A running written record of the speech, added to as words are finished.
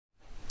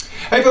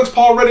Hey folks,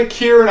 Paul Reddick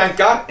here, and I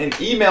got an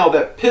email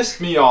that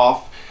pissed me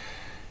off,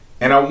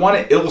 and I want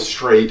to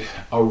illustrate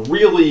a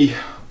really,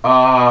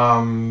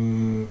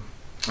 I'm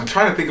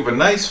trying to think of a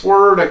nice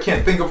word, I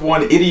can't think of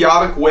one,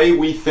 idiotic way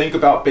we think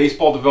about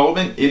baseball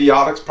development.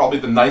 Idiotic's probably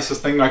the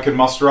nicest thing I can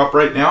muster up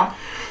right now.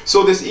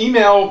 So this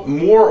email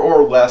more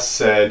or less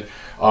said,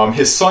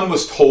 his son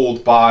was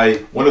told by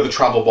one of the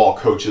travel ball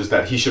coaches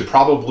that he should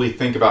probably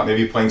think about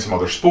maybe playing some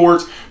other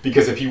sports,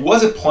 because if he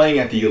wasn't playing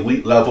at the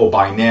elite level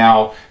by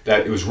now,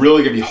 that it was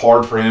really going to be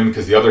hard for him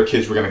because the other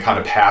kids were going to kind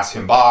of pass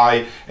him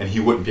by and he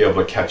wouldn't be able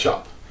to catch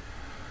up.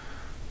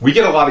 We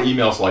get a lot of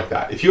emails like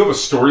that. If you have a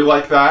story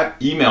like that,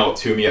 email it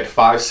to me at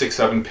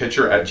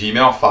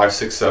 567pitcher@gmail,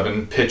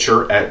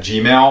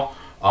 567pitcher@gmail.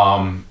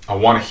 I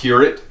want to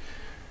hear it.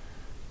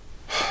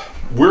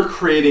 We're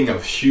creating a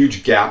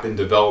huge gap in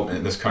development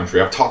in this country.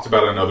 I've talked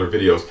about it in other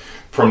videos.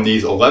 From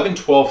these 11,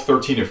 12,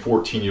 13, and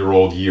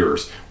 14-year-old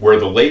years, where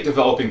the late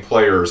developing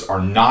players are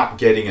not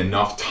getting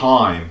enough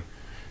time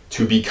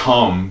to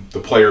become the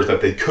players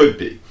that they could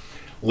be.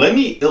 Let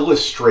me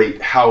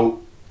illustrate how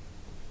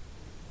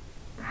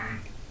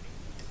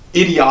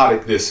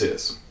idiotic this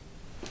is.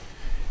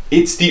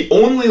 It's the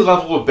only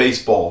level of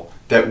baseball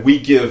that we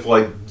give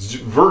like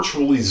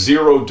virtually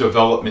zero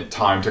development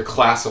time to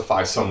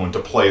classify someone to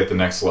play at the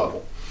next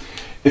level.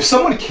 If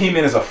someone came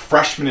in as a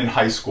freshman in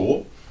high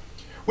school,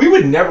 we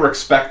would never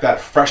expect that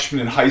freshman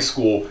in high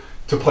school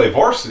to play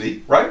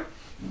varsity, right?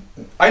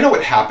 I know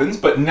it happens,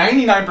 but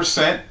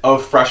 99%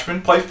 of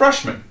freshmen play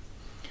freshman.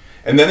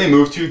 And then they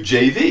move to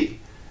JV.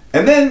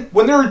 And then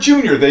when they're a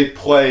junior, they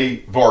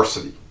play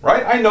varsity,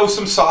 right? I know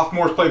some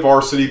sophomores play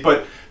varsity,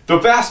 but the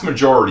vast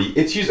majority,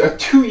 it's used a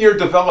 2-year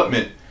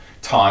development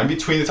time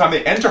between the time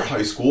they enter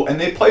high school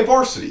and they play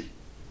varsity.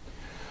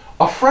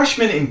 A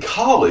freshman in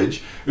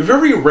college,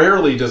 very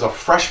rarely does a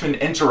freshman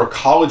enter a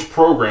college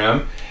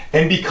program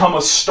and become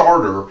a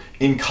starter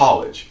in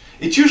college.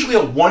 It's usually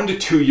a 1 to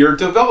 2 year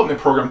development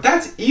program.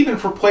 That's even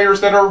for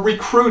players that are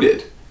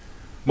recruited.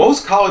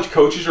 Most college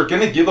coaches are going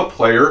to give a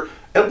player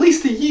at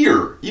least a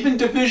year, even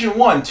Division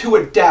I, to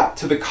adapt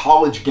to the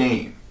college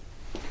game.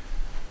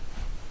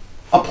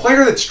 A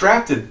player that's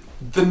drafted,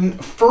 the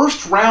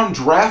first round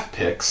draft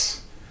picks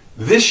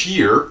this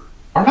year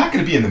are not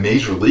going to be in the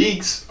major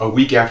leagues a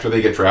week after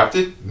they get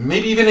drafted,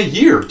 maybe even a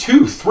year,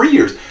 2, 3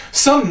 years.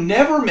 Some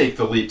never make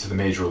the leap to the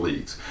major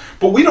leagues.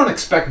 But we don't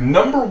expect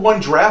number 1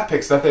 draft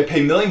picks that they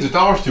pay millions of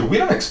dollars to, we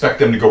don't expect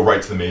them to go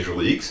right to the major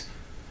leagues.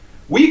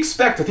 We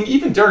expect, I think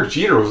even Derek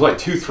Jeter was like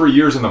 2, 3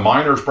 years in the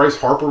minors, Bryce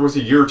Harper was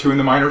a year or 2 in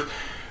the minors.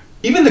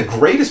 Even the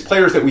greatest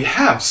players that we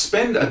have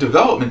spend a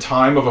development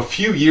time of a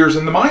few years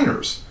in the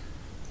minors.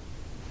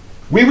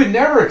 We would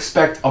never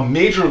expect a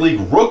major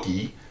league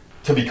rookie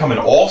to become an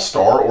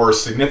all-star or a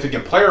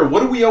significant player. What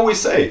do we always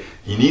say?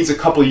 He needs a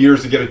couple of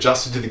years to get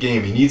adjusted to the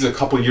game. He needs a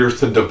couple of years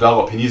to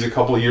develop. He needs a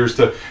couple of years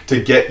to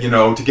get an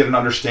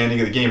understanding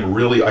of the game and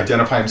really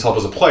identify himself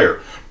as a player.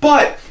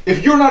 But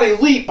if you're not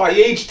elite by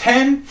age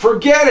 10,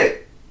 forget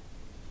it.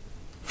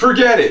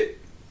 Forget it.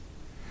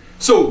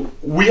 So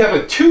we have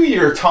a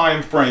 2-year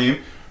time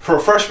frame for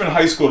a freshman in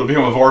high school to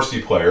become a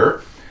varsity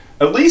player,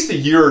 at least a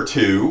year or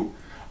 2,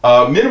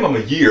 minimum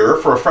a year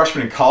for a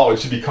freshman in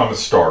college to become a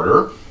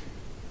starter,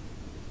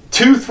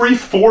 2, 3,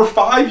 4,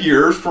 5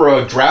 years for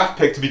a draft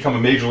pick to become a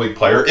major league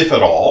player, if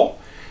at all.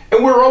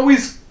 And we're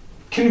always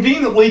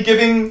conveniently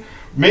giving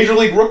major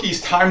league rookies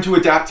time to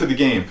adapt to the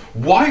game.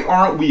 Why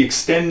aren't we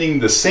extending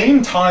the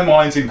same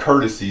timelines and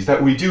courtesies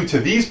that we do to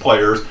these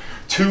players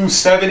to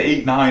 7,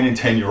 8, 9, and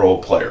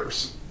 10-year-old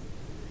players?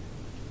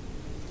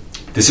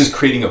 This is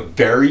creating a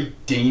very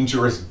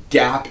dangerous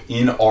gap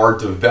in our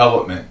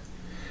development.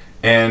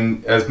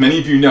 And as many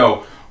of you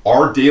know,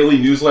 our daily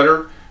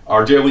newsletter,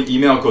 our daily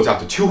email goes out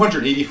to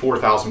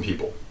 284,000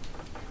 people.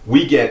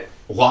 We get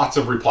lots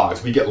of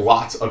replies. We get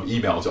lots of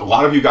emails. A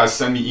lot of you guys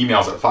send me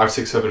emails at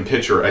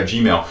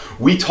 567pitcher@gmail.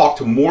 We talk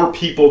to more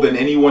people than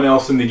anyone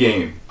else in the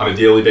game on a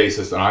daily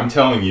basis. And I'm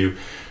telling you,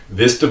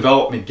 this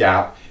development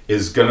gap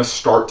is going to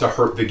start to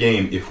hurt the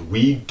game if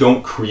we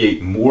don't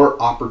create more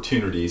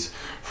opportunities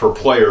for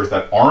players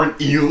that aren't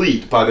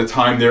elite by the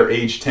time they're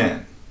age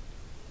 10.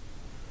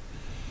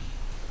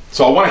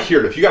 So I want to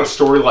hear it. If you got a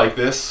story like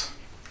this,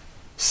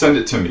 send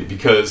it to me,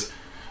 because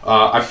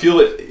I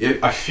feel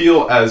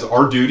as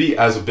our duty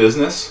as a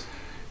business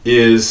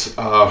is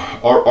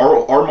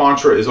our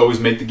mantra is always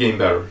make the game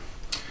better.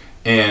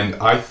 And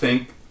I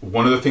think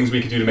one of the things we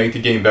can do to make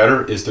the game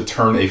better is to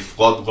turn a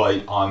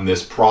floodlight on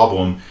this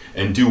problem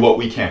and do what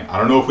we can. I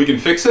don't know if we can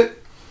fix it.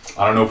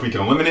 I don't know if we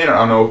can eliminate it.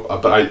 I don't know,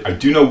 but I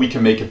do know we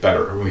can make it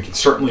better, and we can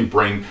certainly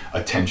bring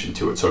attention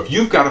to it. So if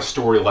you've got a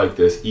story like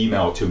this,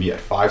 email it to me at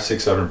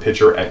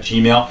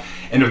 567pitcher@gmail.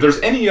 And if there's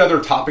any other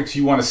topics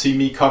you want to see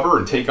me cover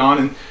and take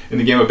on in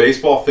the game of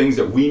baseball, things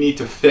that we need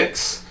to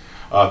fix,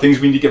 things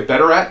we need to get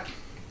better at,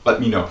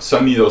 let me know.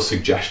 Send me those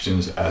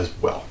suggestions as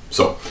well.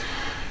 So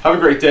have a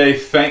great day.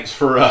 Thanks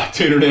for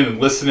tuning in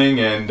and listening,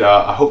 and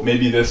I hope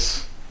maybe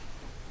this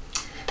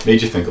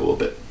made you think a little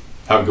bit.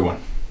 Have a good one.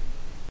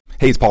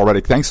 Hey, it's Paul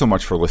Reddick. Thanks so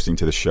much for listening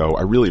to the show.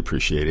 I really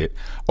appreciate it.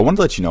 I wanted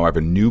to let you know I have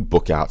a new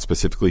book out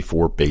specifically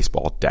for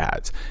baseball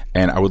dads,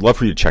 and I would love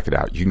for you to check it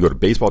out. You can go to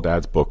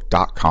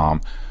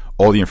baseballdadsbook.com.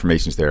 All the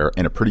information's there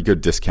and a pretty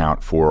good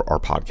discount for our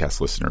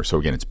podcast listeners. So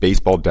again, it's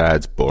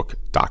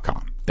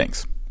baseballdadsbook.com.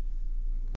 Thanks.